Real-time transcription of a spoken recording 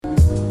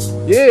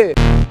Yeah.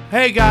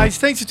 Hey guys,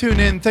 thanks for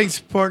tuning in. Thanks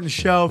for supporting the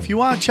show. If you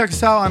want to check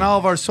us out on all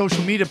of our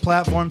social media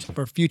platforms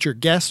For future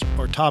guests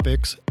or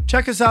topics,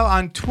 check us out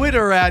on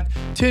Twitter at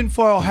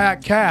Tinfoil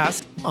Hat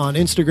Cast. on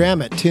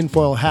Instagram at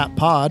Tinfoil Hat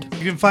Pod.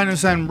 You can find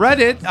us on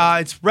Reddit.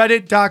 It's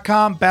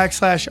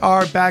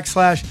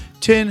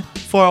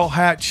reddit.com/r/tinfoil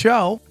hat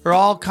show. Or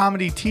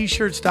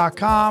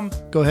allcomedyt-shirts.com.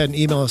 Go ahead and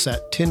email us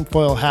at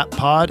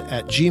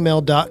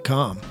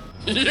tinfoilhatpod@gmail.com.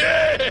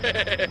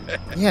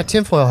 Yeah,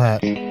 tinfoil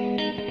hat.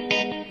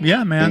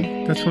 Yeah,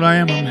 man, that's what I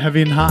am. I'm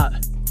heavy and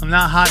hot. I'm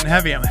not hot and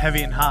heavy. I'm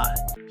heavy and hot.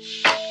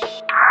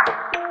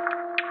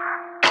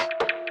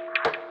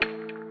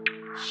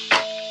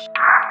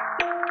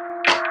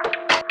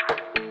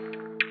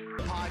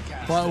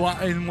 Well,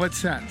 in what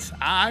sense?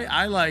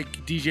 I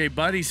like DJ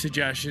Buddy's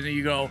suggestion that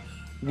you go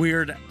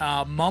weird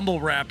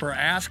mumble rapper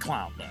ass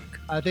clown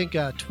look. I think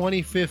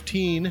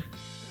 2015,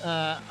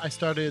 I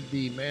started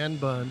the man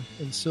bun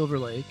in Silver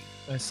Lake.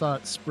 I saw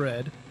it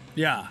spread.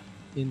 Yeah,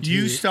 into...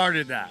 you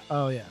started that.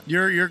 Oh, yeah.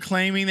 You're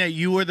claiming that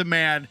you were the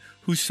man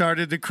who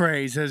started the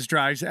craze as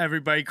drives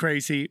everybody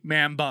crazy,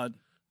 man bun.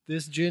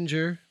 This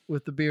ginger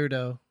with the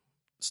beardo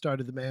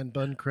started the man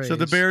bun craze. So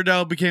the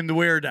beardo became the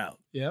weirdo.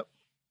 Yep.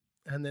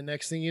 And the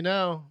next thing you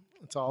know,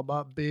 it's all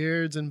about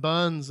beards and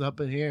buns up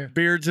in here.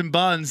 Beards and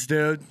buns,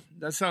 dude.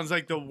 That sounds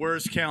like the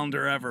worst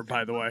calendar ever,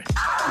 by the way.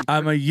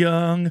 I'm a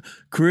young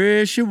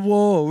Christian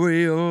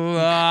warrior.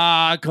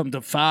 I come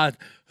to fight.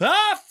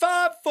 I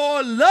fight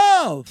for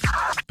love.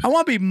 I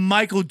want to be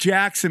Michael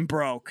Jackson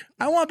broke.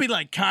 I want to be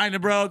like kind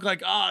of broke.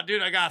 Like, oh,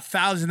 dude, I got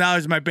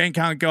 $1,000 in my bank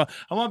account. Go.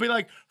 I want to be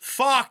like,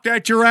 fuck,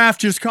 that giraffe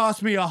just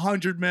cost me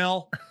 $100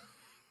 million.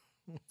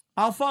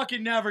 I'll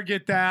fucking never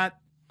get that.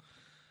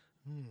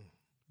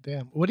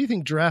 Damn. What do you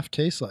think giraffe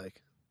tastes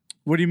like?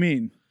 What do you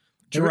mean?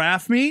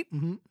 Giraffe meat?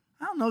 Mm-hmm.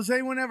 I don't know. Has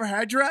anyone ever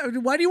had giraffe?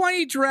 Why do you want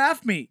to eat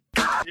giraffe meat?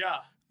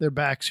 Yeah. Their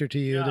backs are to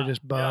you. They're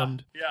just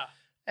bummed. Yeah.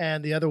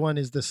 And the other one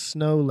is the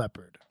snow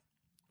leopard.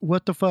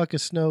 What the fuck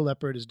is snow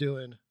leopard is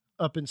doing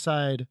up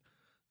inside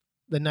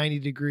the 90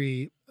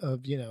 degree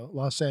of,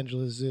 Los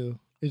Angeles Zoo?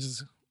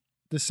 It's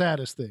the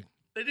saddest thing.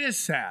 It is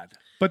sad.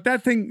 But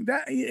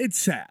it's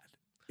sad.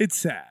 It's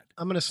sad.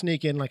 I'm going to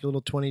sneak in like a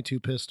little 22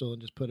 pistol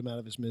and just put him out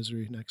of his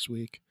misery next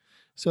week.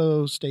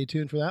 So stay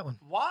tuned for that one.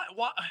 What?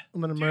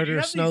 I'm going to Dude, murder you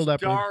a have snow these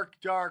leopard.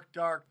 Dark,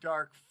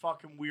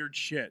 fucking weird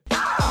shit.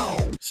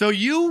 So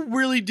you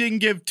really didn't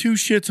give two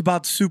shits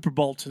about the Super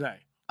Bowl today.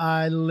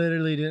 I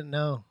literally didn't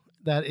know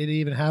that it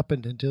even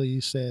happened until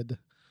you said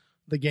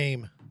the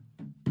game.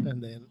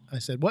 And then I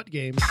said, what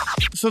game?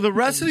 So the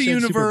rest of the You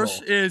said Super universe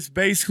Bowl. is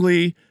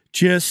basically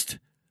just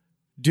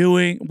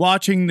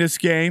watching this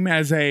game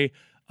as a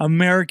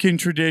American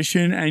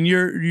tradition, and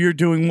you're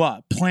doing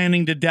what?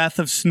 Planning the death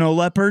of snow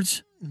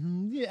leopards?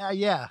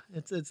 Yeah.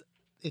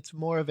 It's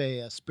more of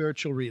a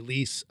spiritual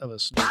release of a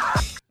snow.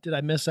 Did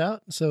I miss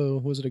out?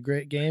 So was it a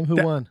great game? Who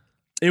won?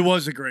 It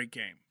was a great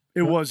game.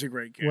 Was it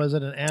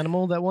an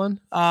animal that won?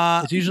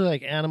 It's usually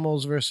like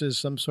animals versus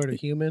some sort of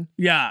human.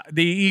 Yeah,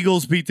 the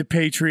Eagles beat the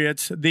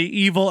Patriots. The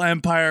evil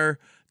empire,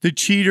 the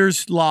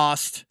cheaters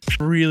lost.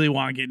 Really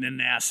want to get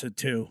into NASA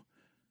too.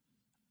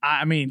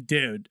 I mean,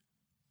 dude,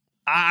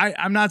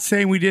 I'm not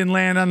saying we didn't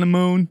land on the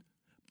moon,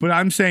 but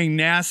I'm saying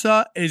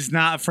NASA is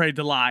not afraid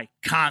to lie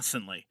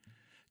constantly.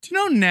 Do you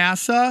know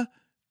NASA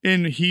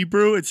in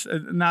Hebrew, it's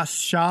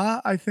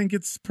Nasha, I think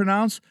it's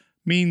pronounced,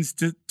 means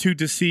to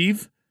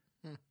deceive?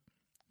 Do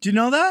you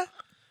know that?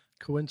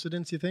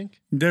 Coincidence, you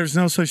think? There's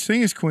no such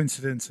thing as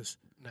coincidences.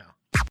 No.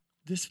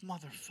 This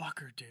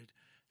motherfucker, dude.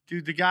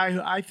 Dude, the guy who,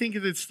 I think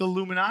it's the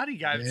Illuminati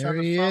guy. That's There on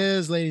the he front.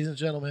 is, ladies and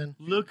gentlemen.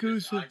 Look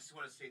who's... I just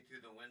want to say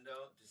through the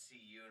window to see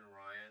you and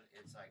Ryan,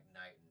 it's like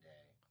night and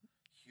day.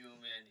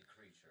 Human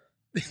creature.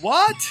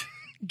 What?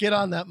 Get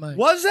on that mic.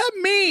 What does that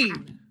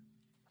mean?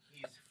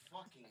 He's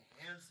fucking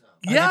handsome.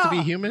 I Yeah. have to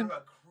be human? You're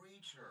a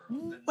creature.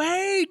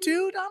 Wait,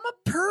 dude, I'm a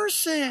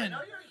person. I know you're a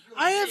human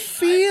I have being.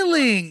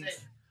 feelings.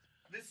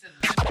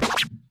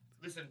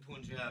 Listen,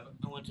 Punjab,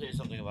 I want to tell you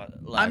something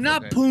about life. I'm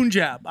not okay?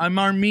 Punjab. I'm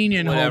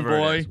Armenian,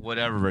 homeboy.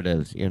 Whatever it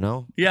is, you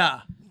know?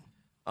 Yeah.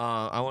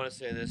 I want to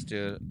say this,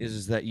 dude,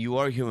 is that you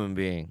are a human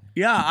being.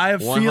 Yeah, I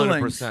have 100%,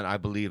 feelings. I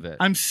believe it.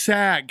 I'm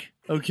SAG,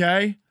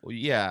 okay? Well,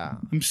 yeah.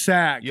 I'm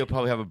SAG. You'll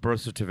probably have a birth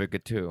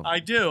certificate, too. I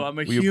do. I'm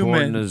a Were you born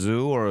in human. a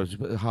zoo or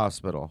a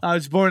hospital? I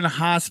was born in a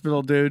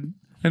hospital, dude.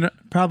 And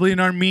probably an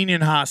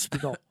Armenian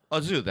hospital.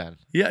 A zoo, then.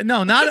 Yeah,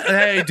 no, not.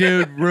 Hey,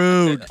 dude,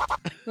 rude.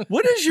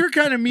 What is your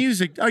kind of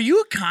music? Are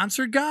you a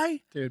concert guy?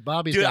 Dude,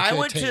 Bobby's Dude, got I good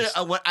went taste.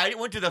 I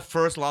went to the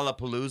first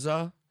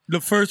Lollapalooza. The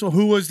first one.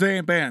 Who was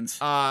the bands?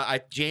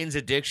 Jane's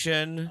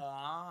Addiction.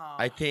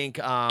 I think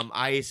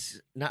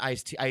Ice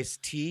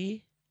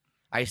T,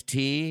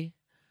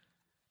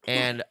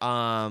 and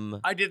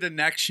I did the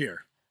next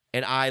year.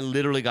 and I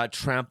literally got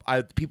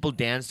people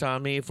danced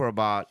on me for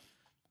about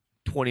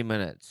 20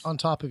 minutes. On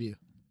top of you.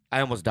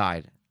 I almost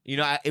died. You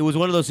know, it was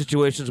one of those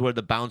situations where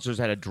the bouncers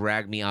had to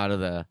drag me out of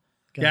the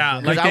Yeah,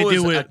 damn. like I they was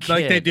do a with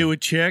like they kid. do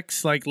with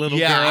chicks, like little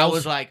yeah, girls. I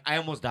was like, I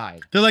almost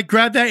died. They're like,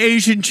 grab that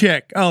Asian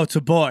chick. Oh, it's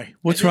a boy.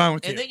 What's And then- wrong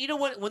with And you? then you know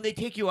what? When they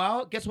take you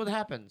out, guess what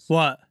happens?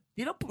 What?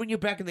 They don't bring you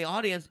back in the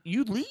audience.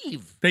 You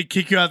leave. They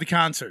kick you out of the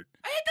concert.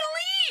 I had to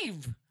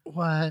leave.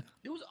 What?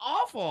 It was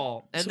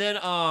awful. And then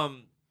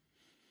I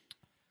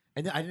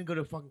didn't go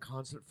to a fucking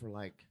concert for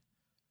like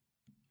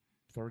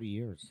 30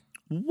 years.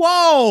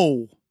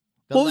 Whoa!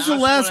 What was the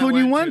last I one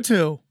you went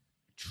to?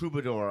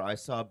 Troubadour. I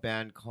saw a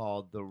band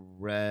called the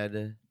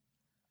Red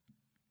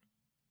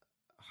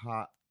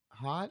Hot.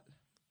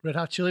 Red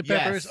Hot Chili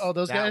Peppers? Yes, all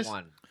those that guys?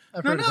 one.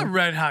 I've No, heard of not them.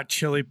 Red Hot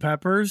Chili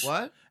Peppers.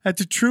 What? At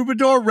the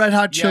Troubadour, Red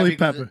Hot Chili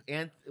because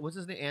Pepper. what's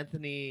his name?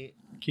 Anthony.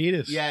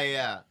 Kiedis.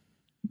 Yeah.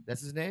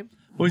 That's his name?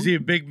 Was he a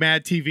big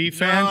Mad TV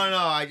fan? No,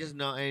 I just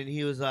know. And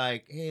he was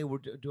like, "Hey, we're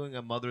doing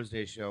a Mother's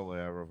Day show,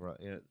 whatever."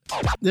 You know,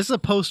 This is a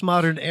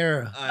postmodern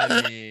era.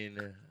 I mean,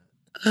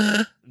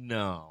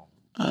 no.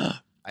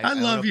 I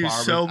love own a you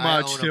so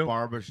much, I own too. a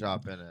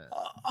barbershop in it.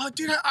 Oh,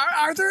 dude,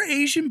 are there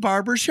Asian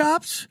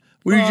barbershops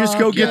where you just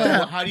go get Yeah, that?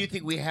 well, how do you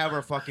think we have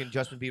our fucking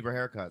Justin Bieber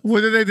haircuts?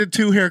 What are they? The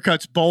two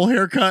haircuts, bowl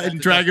haircut and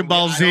Dragon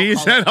Ball Z.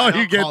 Is that all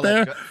you get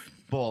there?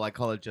 Bull. I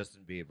call it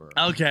Justin Bieber.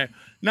 Okay.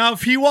 Now,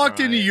 if he walked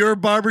into Alright. your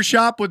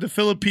barbershop, would the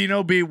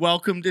Filipino be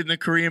welcomed in the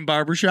Korean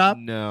barbershop?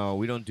 No,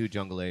 we don't do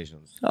jungle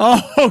Asians.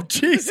 Oh,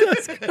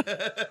 Jesus.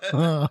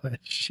 Oh, I've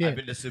shit.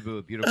 been to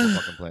Cebu, beautiful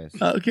fucking place.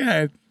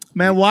 Okay.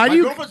 Man, why do My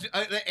you... girlfriend's,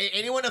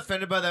 anyone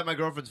offended by that? My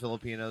girlfriend's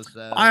Filipino.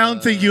 So, I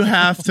don't think you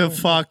have to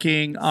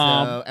fucking...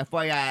 So,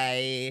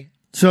 FYI.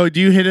 So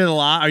do you hit it a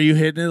lot? Are you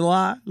hitting it a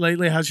lot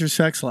lately? How's your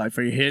sex life?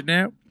 Are you hitting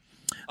it?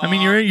 I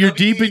mean, you're No,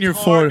 deep in it's your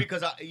hard 40s.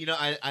 because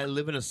I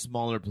live in a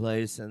smaller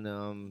place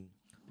and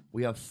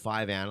we have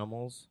 5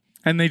 animals.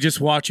 And they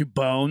just watch you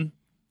bone.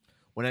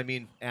 When I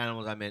mean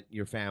animals, I meant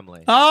your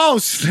family. Oh,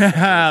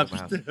 snap.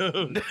 Somehow.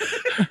 Dude.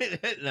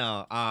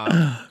 No,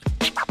 I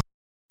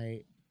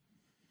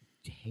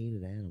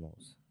hated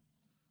animals.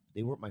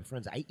 They weren't my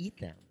friends. I eat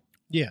them.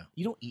 Yeah,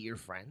 You don't eat your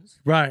friends,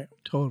 Right,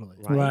 totally.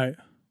 right,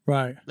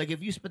 right. Like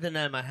if you spent the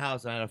night in my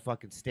house and I had a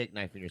fucking steak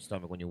knife in your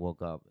stomach when you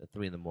woke up at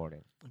 3 a.m.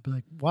 I'd be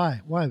like, why?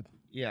 Why?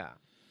 Yeah.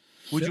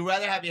 Would you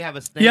rather have me have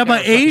a snake? Yeah, knife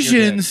but or suck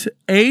in your dick?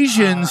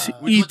 Asians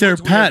eat their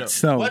What's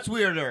pets, weirder? though. What's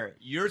weirder?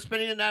 You're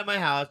spending the night at my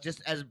house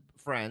just as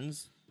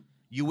friends.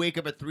 You wake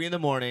up at 3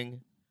 a.m.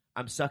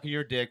 I'm sucking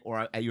your dick,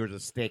 or yours a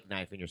steak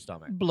knife in your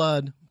stomach.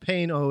 Blood.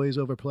 Pain always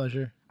over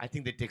pleasure. I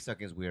think the dick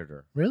sucking is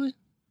weirder. Really?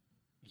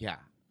 Yeah,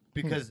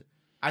 because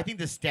I think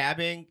the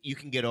stabbing you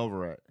can get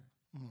over it.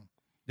 Hmm.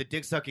 The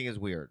dick sucking is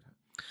weird.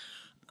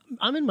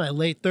 I'm in my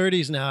late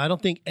 30s now. I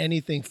don't think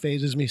anything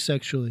phases me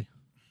sexually.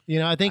 You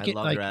know, I think I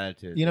love your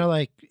attitude. you know,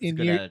 like in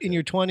good your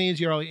attitude. 20s,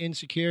 you're all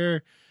insecure.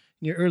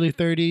 In your early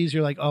 30s,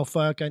 you're like, oh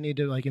fuck, I need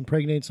to like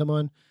impregnate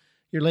someone.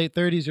 Your late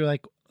 30s, you're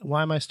like,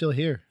 why am I still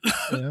here?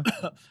 You know?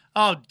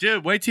 Oh,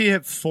 dude, wait till you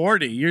hit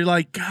 40. You're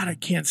like, God, I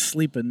can't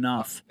sleep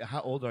enough. How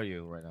old are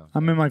you right now?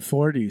 I'm in my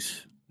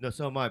 40s. No,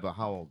 so am I. But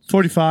how old?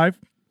 45.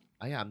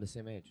 Oh, yeah, I'm the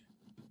same age.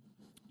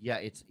 Yeah,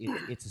 it's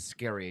a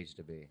scary age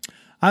to be.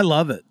 I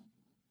love it.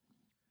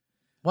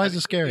 Why is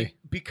it scary?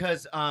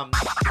 Because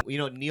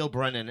Neil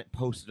Brennan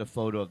posted a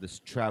photo of this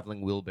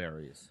traveling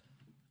Wheelberries.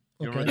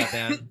 You remember that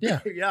band? Yeah.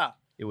 Yeah.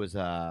 It was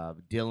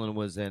Dylan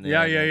was in it.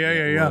 Yeah.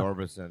 Roy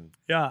Orbison.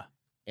 Yeah.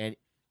 And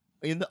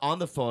on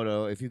the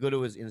photo, if you go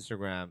to his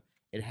Instagram,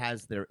 it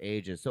has their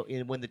ages. So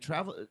when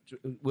the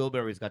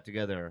Wheelberries got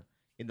together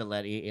in the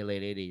late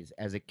 80s,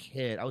 as a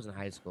kid, I was in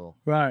high school.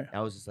 Right.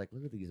 I was just like,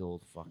 look at these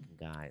old fucking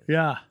guys.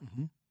 Yeah.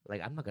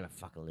 Like, I'm not gonna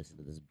fucking listen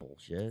to this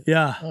bullshit.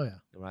 Yeah. Oh yeah.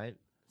 Right?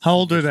 How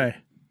old are they?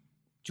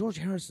 George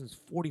Harrison's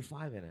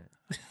 45 in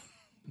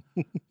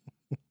it.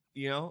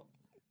 You know,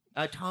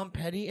 Tom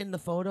Petty in the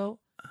photo,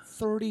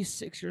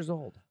 36 years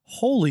old.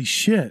 Holy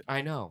shit.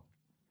 I know.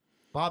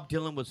 Bob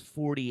Dylan was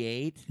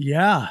 48,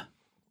 Yeah.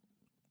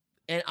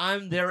 and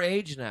I'm their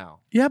age now.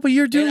 Yeah, but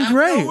you're doing and I'm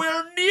great.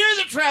 nowhere near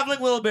the Traveling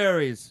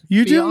Wilburys.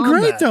 You're doing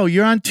Beyond great that. though.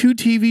 You're on 2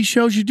 TV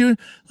shows. You're doing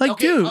like,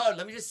 Okay, dude.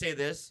 let me just say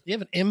this. You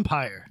have an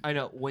empire. I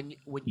know when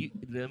you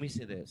let me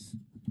say this.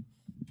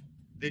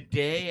 The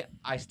day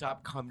I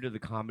stopped coming to the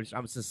comedy,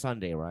 it's a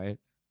Sunday, right?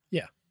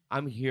 Yeah.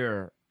 I'm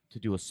here to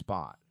do a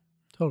spot.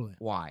 Totally.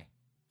 Why?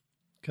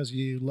 Because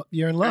you're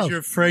in 'Cause love. you're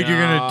afraid you're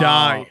gonna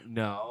die.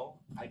 No,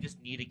 I just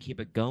need to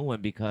keep it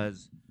going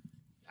because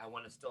I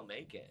want to still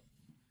make it.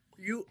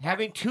 You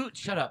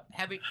Shut up.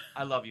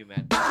 I love you,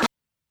 man.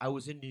 I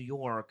was in New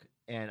York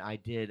and I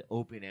did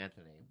Opie and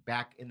Anthony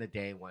back in the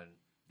day when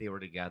they were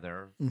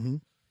together, Mm-hmm.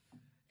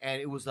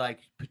 and it was like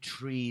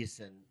Patrice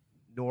and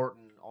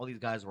Norton, all these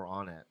guys were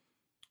on it,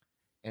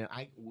 and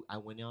I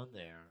went on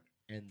there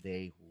and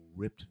they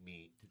ripped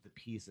me to the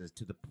pieces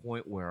to the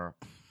point where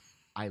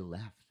I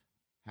left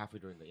halfway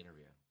during the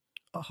interview.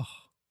 Oh,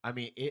 I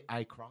mean,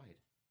 I cried.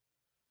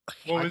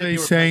 What I were thought they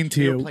saying to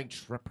They you? were playing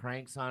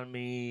pranks on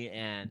me,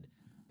 and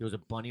there was a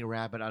bunny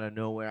rabbit out of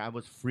nowhere. I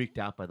was freaked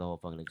out by the whole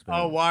fucking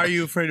experience. Oh, why are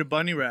you afraid of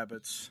bunny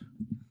rabbits?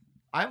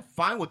 I'm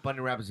fine with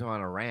bunny rabbits if I'm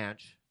on a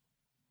ranch.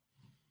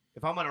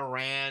 If I'm on a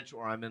ranch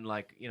or I'm in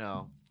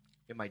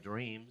in my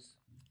dreams.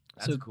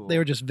 That's so cool. they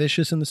were just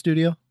vicious in the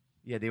studio.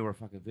 Yeah, they were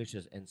fucking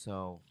vicious. And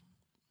so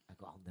I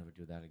go, I'll never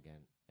do that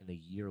again. And a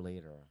year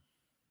later,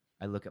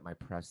 I look at my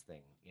press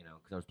thing,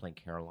 because I was playing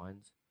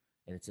Caroline's,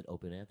 and it said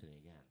Open Anthony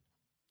again.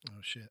 Oh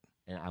shit.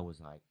 And I was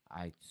like,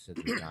 I said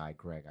to the guy,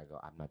 Greg, I go,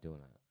 I'm not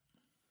doing it.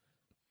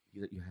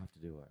 You have to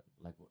do it.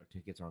 Like, our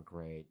tickets aren't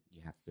great.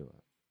 You have to do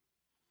it.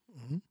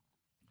 Mm-hmm.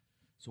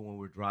 So when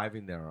we're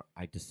driving there,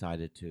 I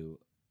decided to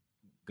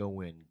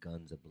go in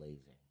guns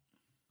a-blazing.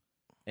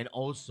 And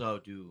also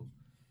do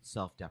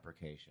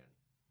self-deprecation.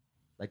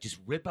 Like, just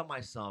rip on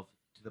myself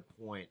to the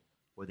point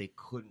where they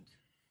couldn't,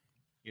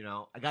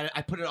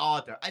 I put it all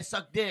out there. I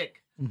suck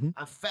dick. Mm-hmm.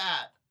 I'm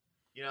fat.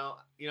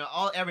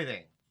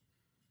 Everything.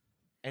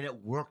 And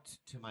it worked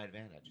to my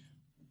advantage.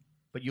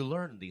 But you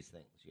learn these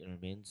things, you know what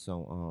I mean?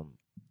 So,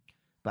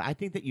 but I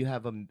think that you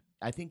have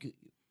I think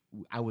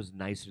I was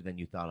nicer than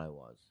you thought I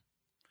was.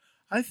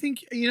 I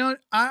think,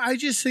 I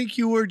just think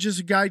you were just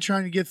a guy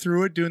trying to get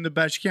through it, doing the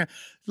best you can.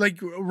 Like,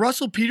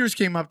 Russell Peters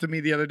came up to me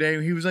the other day,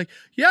 and he was like,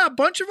 yeah, a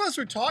bunch of us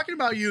were talking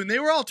about you, and they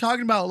were all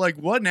talking about, like,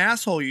 what an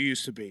asshole you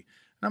used to be.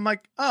 And I'm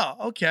like, oh,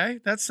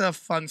 okay. That's a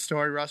fun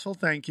story, Russell.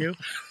 Thank you.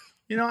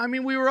 We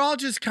were all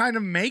just kind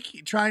of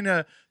trying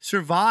to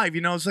survive.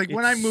 It's like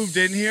when I moved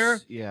in here,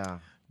 yeah,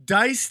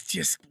 Dice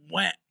just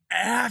went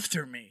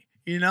after me,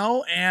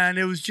 and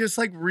it was just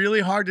like really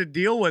hard to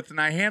deal with, and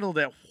I handled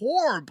it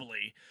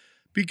horribly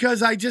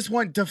because I just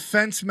went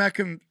defense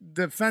mechanism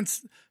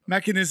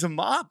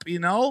up,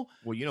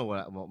 Well, you know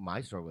what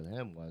my story with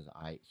him was,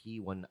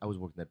 when I was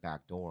working the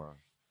back door,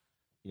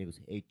 and he goes,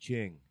 hey,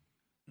 Ching.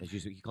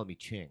 He called me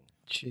Ching.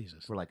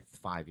 Jesus. For like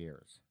 5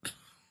 years.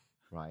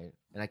 Right?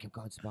 And I kept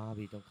going,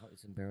 Bobby, don't call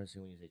it's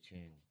embarrassing when you say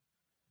Ching.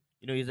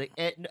 He's like,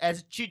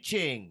 as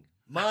Ching,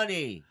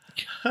 money.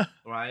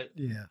 Right?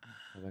 Yeah.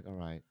 I'm like, all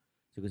right.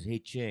 So he goes, hey,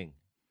 Ching,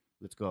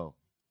 let's go.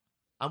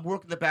 I'm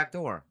working the back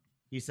door.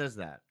 He says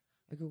that.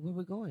 I go, where are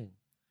we going?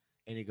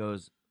 And he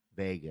goes,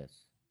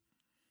 Vegas.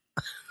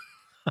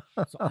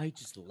 So I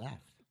just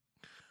left.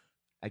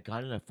 I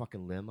got in a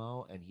fucking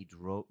limo, and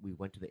we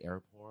went to the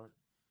airport,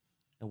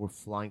 and we're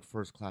flying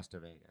first class to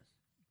Vegas.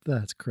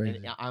 That's crazy.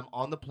 And I'm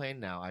on the plane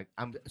now.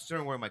 I'm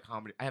starting wearing my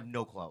comedy. I have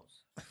no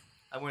clothes.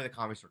 I'm wearing the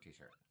Comedy Store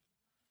t-shirt.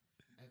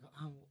 I go,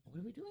 what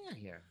are we doing out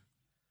here?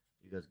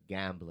 He goes,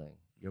 gambling.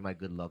 You're my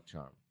good luck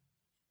charm.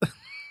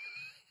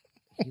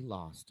 He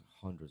lost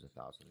hundreds of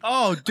thousands.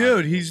 Oh,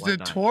 dude, he's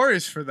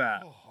notorious for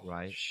that. Oh,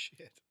 right?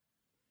 Shit.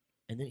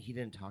 And then he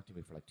didn't talk to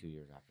me for like 2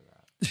 years after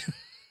that.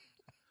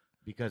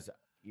 Because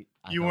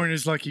you weren't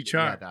his lucky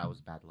charm. Yeah, that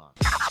was bad luck.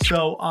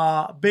 So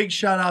big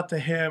shout out to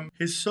him.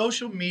 His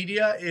social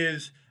media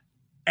is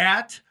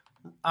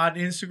on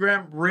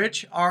Instagram,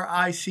 Rich,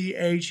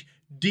 RICHDUCAT.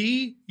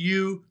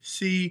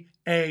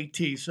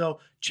 So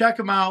check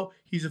him out.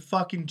 He's a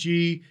fucking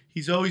G.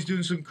 He's always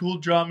doing some cool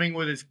drumming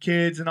with his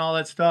kids and all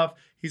that stuff.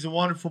 He's a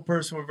wonderful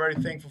person. We're very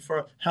thankful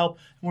for help.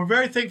 And we're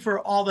very thankful for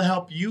all the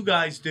help you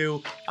guys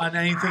do on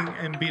anything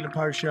and being a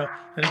part of the show.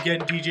 And again,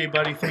 DJ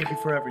Buddy, thank you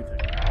for everything.